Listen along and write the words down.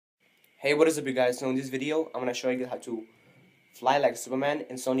Hey, what is up, you guys? So in this video, I'm gonna show you how to fly like Superman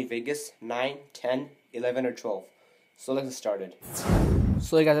in Sony Vegas 9, 10, 11, or 12. So let's get started.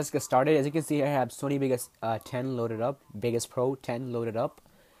 So you guys, let's get started. As you can see here, I have Sony Vegas 10 loaded up, Vegas Pro 10 loaded up.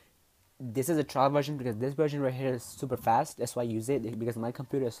 This is a trial version because this version right here is super fast. That's why I use it, because my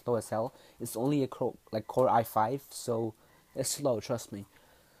computer is slow as hell. It's only a Core i5, so it's slow, trust me.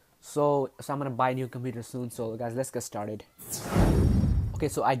 So I'm gonna buy a new computer soon. So guys, let's get started. Okay,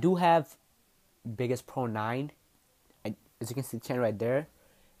 so I do have Vegas Pro 9, and as you can see 10 right there,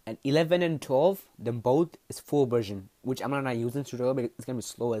 and 11 and 12, them both is full version, which I'm not using tutorial because it's gonna be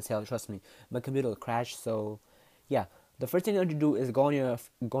slow as hell, trust me. My computer will crash. So yeah, the first thing you have to do is go on your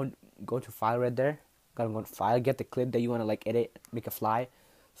go to file right there. Gotta go on file, get the clip that you want to like edit, make a fly.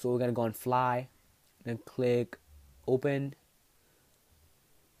 So we're gonna go on fly, then click open.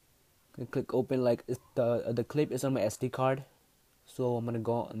 Then click open. Like the clip is on my SD card, so I'm gonna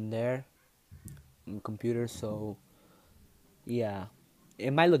go on there on computer. So yeah,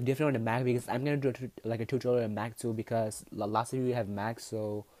 it might look different on the Mac because I'm gonna do a tutorial on Mac too, because lots of you have Mac.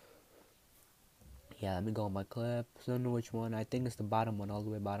 So yeah, let me go on my clip. I don't know which one. I think it's the bottom one, all the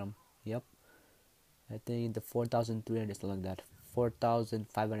way bottom. Yep, I think the 4,300, something like that.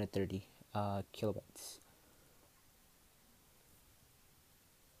 4,530 kilobytes.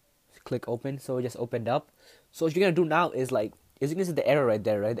 Click open. So it just opened up. So what you're gonna do now is, like, as you can see the arrow right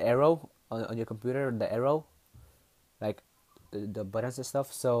there, right? The arrow on your computer, the arrow, like the buttons and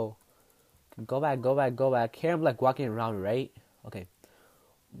stuff. So go back. Here I'm like walking around, right? Okay.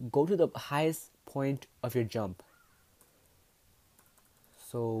 Go to the highest point of your jump.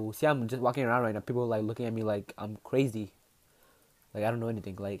 So see, I'm just walking around right now. People like looking at me like I'm crazy. Like I don't know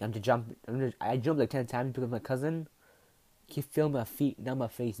anything. Like I jumped like 10 times because my cousin, he filmed my feet, not my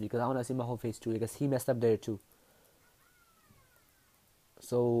face, because I want to see my whole face too, because he messed up there too.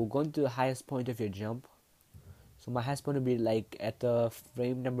 So going to the highest point of your jump. So my highest point will be like at the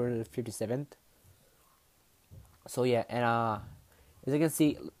frame number 57th. So yeah, and as you can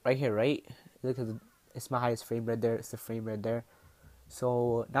see right here, right? Look at it's my highest frame right there. It's the frame right there.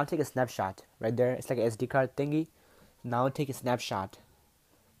 So now take a snapshot right there. It's like an SD card thingy. Now take a snapshot.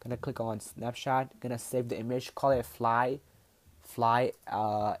 Gonna click on snapshot. Gonna save the image. Call it fly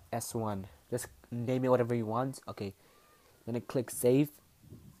S1. Just name it whatever you want. Okay. Gonna click save.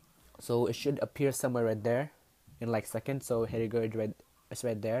 So it should appear somewhere right there in like seconds. So here you go. It's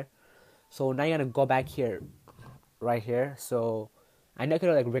right there. So now you're gonna go back here, right here. So I'm not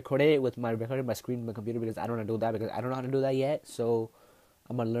gonna like record it with my screen, my computer, because I don't know how to do that, because I don't know how to do that yet. So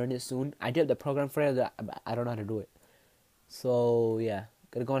I'm gonna learn it soon. I did the program for it, but I don't know how to do it. So yeah,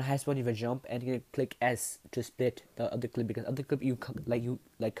 gonna go on highest point of a jump, and you're gonna click S to split the other clip, because other clip you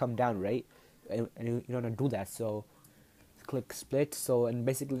come down, right, and you don't want to do that. So click split. So, and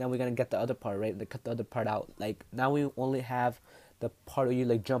basically now we're gonna get the other part, right? Like cut the other part out. Like now we only have the part where you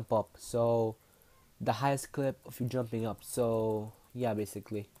like jump up. So the highest clip of you jumping up. So yeah,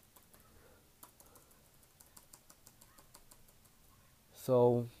 basically.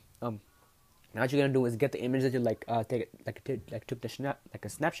 So now what you're gonna do is get the image that you took the a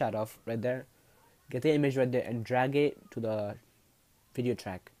snapshot of right there. Get the image right there and drag it to the video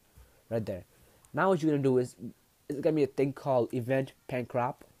track right there. Now what you're gonna do is, it's gonna be a thing called event pan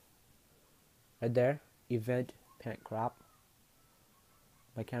crop right there. Event pan crop.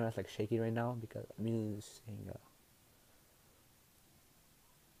 My camera's like shaky right now because I'm using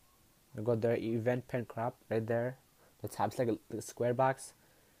I go there, event pen crop right there. The tab's like a square box.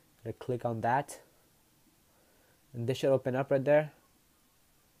 I click on that, and this should open up right there.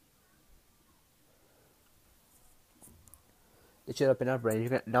 It should open up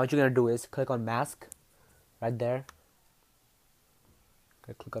right. Now what you're gonna do is click on mask right there.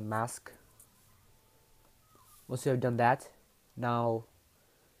 Okay, click on mask. Once you have done that, now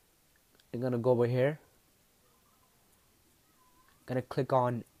you're gonna go over here. Gonna click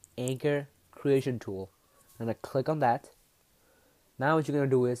on anchor creation tool. I'm gonna click on that. Now what you're gonna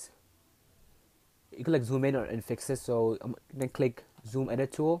do is, you can like zoom in and fix it. So I'm gonna click zoom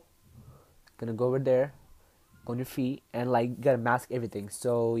edit tool. Gonna go over there, go on your feet, and like you gotta mask everything.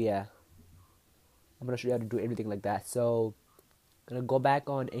 So yeah, I'm gonna show you how to do everything like that. So gonna go back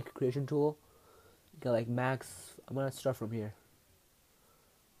on anchor creation tool. You can like max. I'm gonna start from here.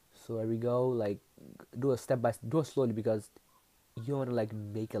 So there we go. Like do it slowly, because you wanna like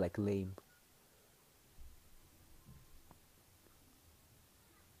make it like lame.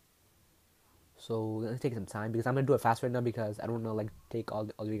 So it's gonna take some time, because I'm gonna do it fast right now, because I don't wanna like take all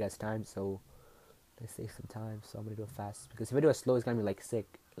of you guys' time. So let's take some time. So I'm gonna do it fast, because if I do it slow, it's gonna be like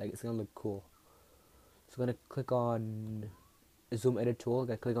sick. Like it's gonna look cool. So I'm gonna click on zoom edit tool.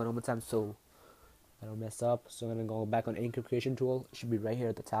 Gotta click on it one more time so I don't mess up. So I'm gonna go back on anchor creation tool. It should be right here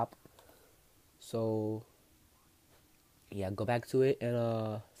at the top. So yeah, go back to it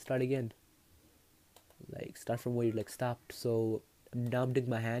and start again. Like start from where you like stopped. So now I'm digging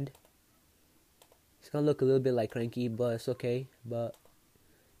my hand. It's gonna look a little bit like cranky, but it's okay. But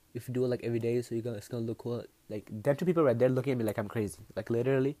if you do it like every day, so it's gonna look cool. Like there are two people right there looking at me like I'm crazy. Like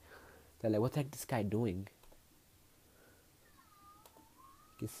literally, they're like, "What the heck is this guy doing?"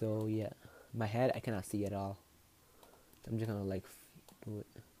 Okay, so yeah, my head I cannot see at all. I'm just gonna like do it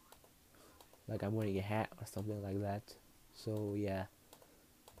like I'm wearing a hat or something like that. So yeah.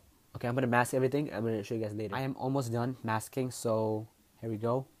 Okay, I'm gonna mask everything. I'm gonna show you guys later. I am almost done masking, so here we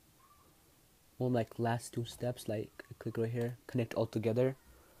go. One like last two steps, like click right here, connect all together,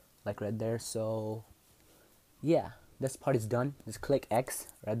 like right there. So yeah, this part is done. Just click X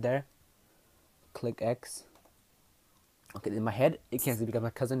right there. Click X. Okay, in my head it can't see because my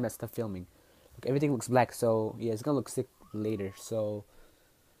cousin messed up filming. Look, everything looks black, so yeah, it's gonna look sick later. So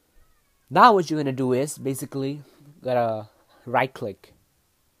now what you're gonna do is basically gotta right click,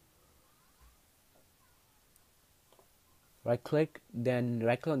 then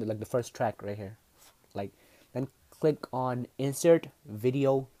right click on the first track right here, like then click on insert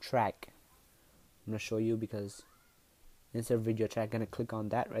video track. I'm gonna show you because insert video track, gonna click on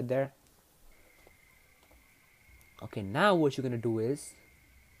that right there. Okay, now what you're gonna do is,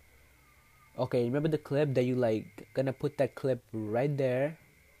 okay, remember the clip that you like, gonna put that clip right there,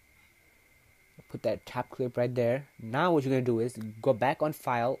 put that tap clip right there. Now what you're gonna do is go back on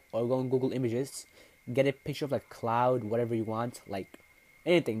file or go on Google Images, get a picture of like cloud, whatever you want, like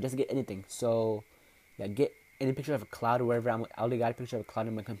anything, just get anything. So yeah, get any picture of a cloud or wherever. I already got a picture of a cloud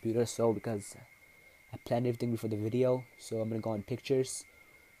on my computer, so because I planned everything before the video, so I'm gonna go on pictures.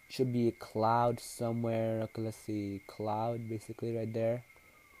 Should be a cloud somewhere. Okay, let's see, cloud basically right there.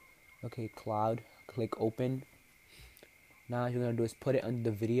 Okay, cloud, click open. Now what you're gonna do is put it under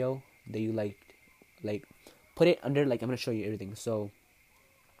the video that you like put it under, like I'm gonna show you everything. So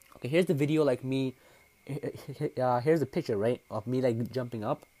okay, here's the video, like me, here's the picture right of me like jumping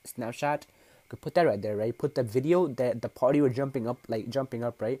up, snapshot. Okay, put that right there, right? Put the video that the party were jumping up,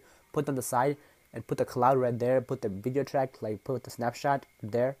 right? Put on the side and put the cloud right there. Put the video track, like put the snapshot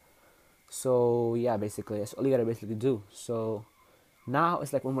there. So yeah, basically that's all you gotta basically do. So now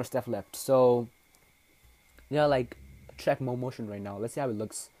it's like one more step left. So yeah, like track more motion right now. Let's see how it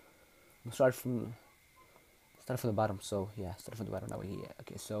looks. We'll start from the bottom. So yeah, start from the bottom that way. Yeah.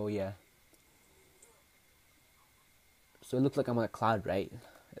 Okay. So yeah. So it looks like I'm on a cloud, right?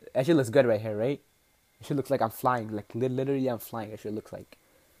 It actually looks good right here, right? It should look like I'm flying. Like literally, I'm flying. It should look like,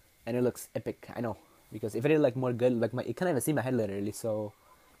 and it looks epic. I know, because if it is like more good, like you can't even see my head literally. So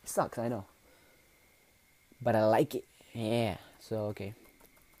it sucks. I know, but I like it. Yeah. So okay.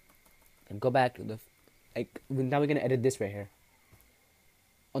 And go back to the, like now we're gonna edit this right here.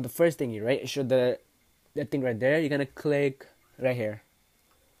 On the first thing here, right? Show that thing right there. You're gonna click right here.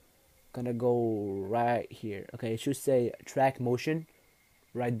 Gonna go right here. Okay, it should say track motion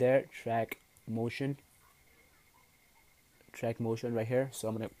right there. Track motion right here. So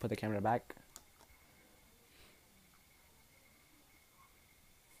I'm gonna put the camera back.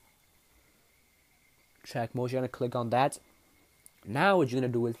 Track motion, gonna click on that. Now what you're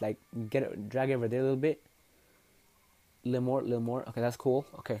gonna do is like drag it over there a little bit. A little more. Okay, that's cool.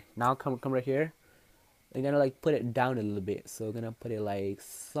 Okay, now come right here. You're gonna like put it down a little bit. So we're gonna put it like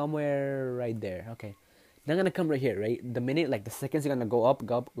somewhere right there. Okay. Then I'm gonna come right here, right? The minute, like the seconds, you're gonna go up.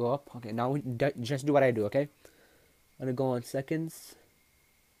 Okay, now just do what I do, okay? I'm gonna go on seconds.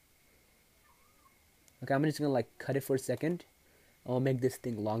 Okay, I'm just gonna like cut it for a second. I'll make this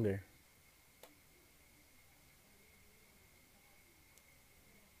thing longer.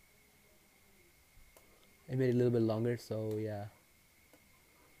 I made it a little bit longer, so yeah.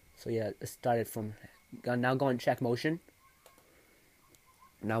 So yeah, it started from, now go on track motion.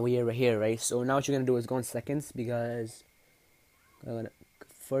 Now we are right here, right? So now what you're gonna do is go on seconds, because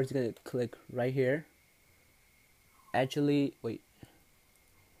first you're gonna click right here. Actually, wait.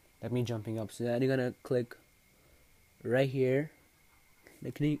 Let me jumping up. So then you're gonna click right here.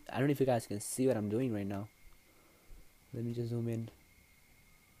 Like, I don't know if you guys can see what I'm doing right now. Let me just zoom in.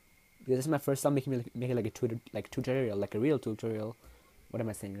 Because this is my first time making like a tutorial, like a real tutorial. What am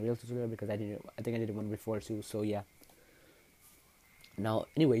I saying? A real tutorial, because I think I did one before too. So yeah. Now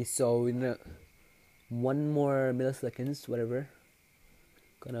anyway, so in one more milliseconds, whatever.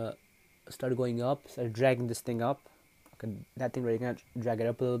 Gonna start going up. Start dragging this thing up. Okay, that thing right, gonna drag it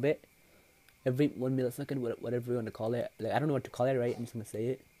up a little bit. Every 1 millisecond, whatever you want to call it. Like I don't know what to call it, right? I'm just gonna say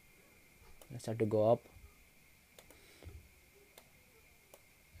it. I start to go up.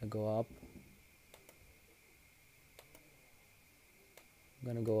 I'm gonna go up. I'm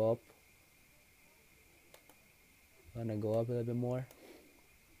gonna go up. I'm gonna go up a little bit more.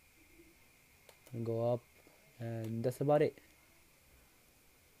 I'm gonna go up, and that's about it.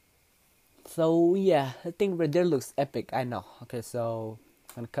 So yeah, I think right there looks epic. I know. Okay, so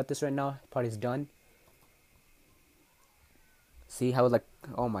I'm gonna cut this right now. Party's done. See how like,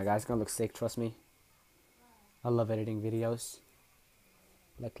 oh my god, it's gonna look sick. Trust me. I love editing videos.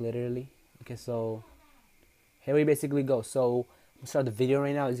 Like literally. Okay, so here we basically go. So I'm gonna start the video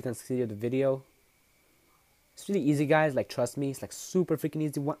right now. As you can see the video. It's really easy, guys. Like trust me, it's like super freaking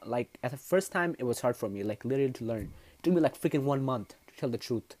easy. Like at the first time, it was hard for me. Like literally to learn. It took me like freaking 1 month to tell the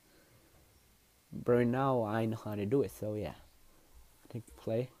truth. But right now I know how to do it. So yeah, I think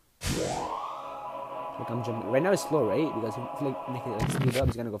play. Like I'm jumping. Right now it's slow, right? Because if like make it like speed up,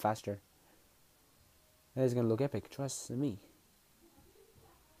 it's gonna go faster. And it's gonna look epic. Trust me.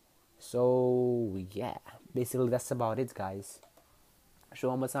 So yeah, basically that's about it, guys. Show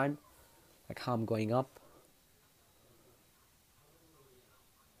one more time, like how I'm going up.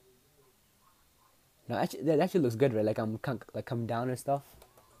 No, actually, that actually looks good, right? Like I'm like coming down and stuff.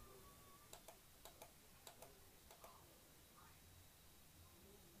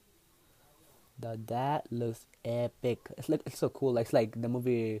 That looks epic. It's so cool. Like, it's like the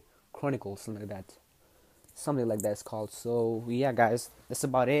movie Chronicles, something like that it's called. So yeah, guys, that's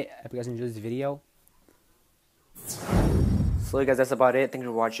about it. I hope you guys enjoyed this video. So guys, that's about it. Thanks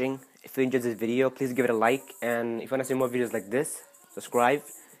for watching. If you enjoyed this video, please give it a like, and if you want to see more videos like this, subscribe.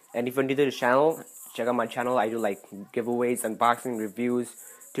 And if you're new to the channel, check out my channel. I do like giveaways, unboxing, reviews,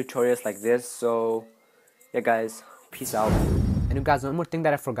 tutorials like this. So yeah, guys, peace out. And guys, one more thing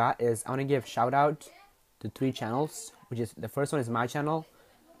that I forgot is I want to give shout out to 3 channels, which is the first one is my channel.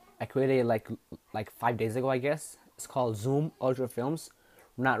 I created it like 5 days ago, I guess. It's called Zoom Ultra Films.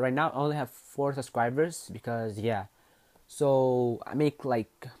 Not right now. I only have 4 subscribers because yeah. So I make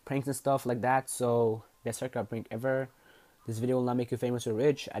like pranks and stuff like that. So best haircut prank ever. This video will not make you famous or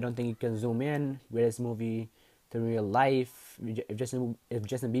rich. I don't think you can zoom in. Greatest movie to real life. If Justin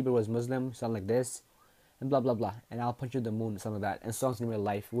Bieber was Muslim, something like this, and blah blah blah. And I'll punch you the moon, something like that. And songs in real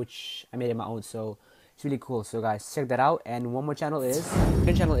life, which I made it my own. So it's really cool. So guys, check that out. And one more channel is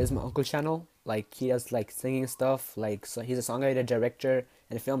my uncle's channel. Like he does like singing stuff. Like so he's a songwriter, director,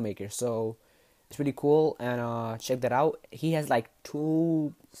 and a filmmaker. So it's really cool, and check that out. He has like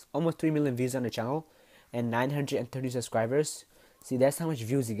almost 3 million views on the channel, and 930 subscribers. See, that's how much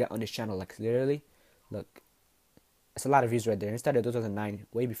views he got on this channel. Like literally, look, it's a lot of views right there. He started in 2009,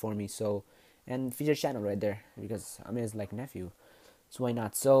 way before me. So, and featured channel right there because I mean it's like nephew, so why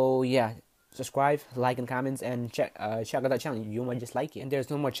not? So yeah, subscribe, like, and comments, and check out that channel. You might just like it. And there's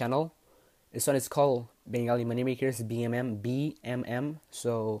one more channel. This one is called Bengali Moneymakers, BMM.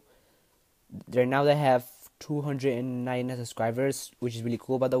 So right now they have 209 subscribers, which is really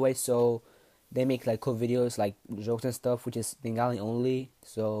cool, by the way. So they make like cool videos, like jokes and stuff, which is Bengali only.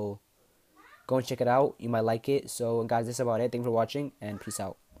 So go and check it out. You might like it. So guys, that's about it. Thanks for watching, and peace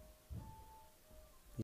out.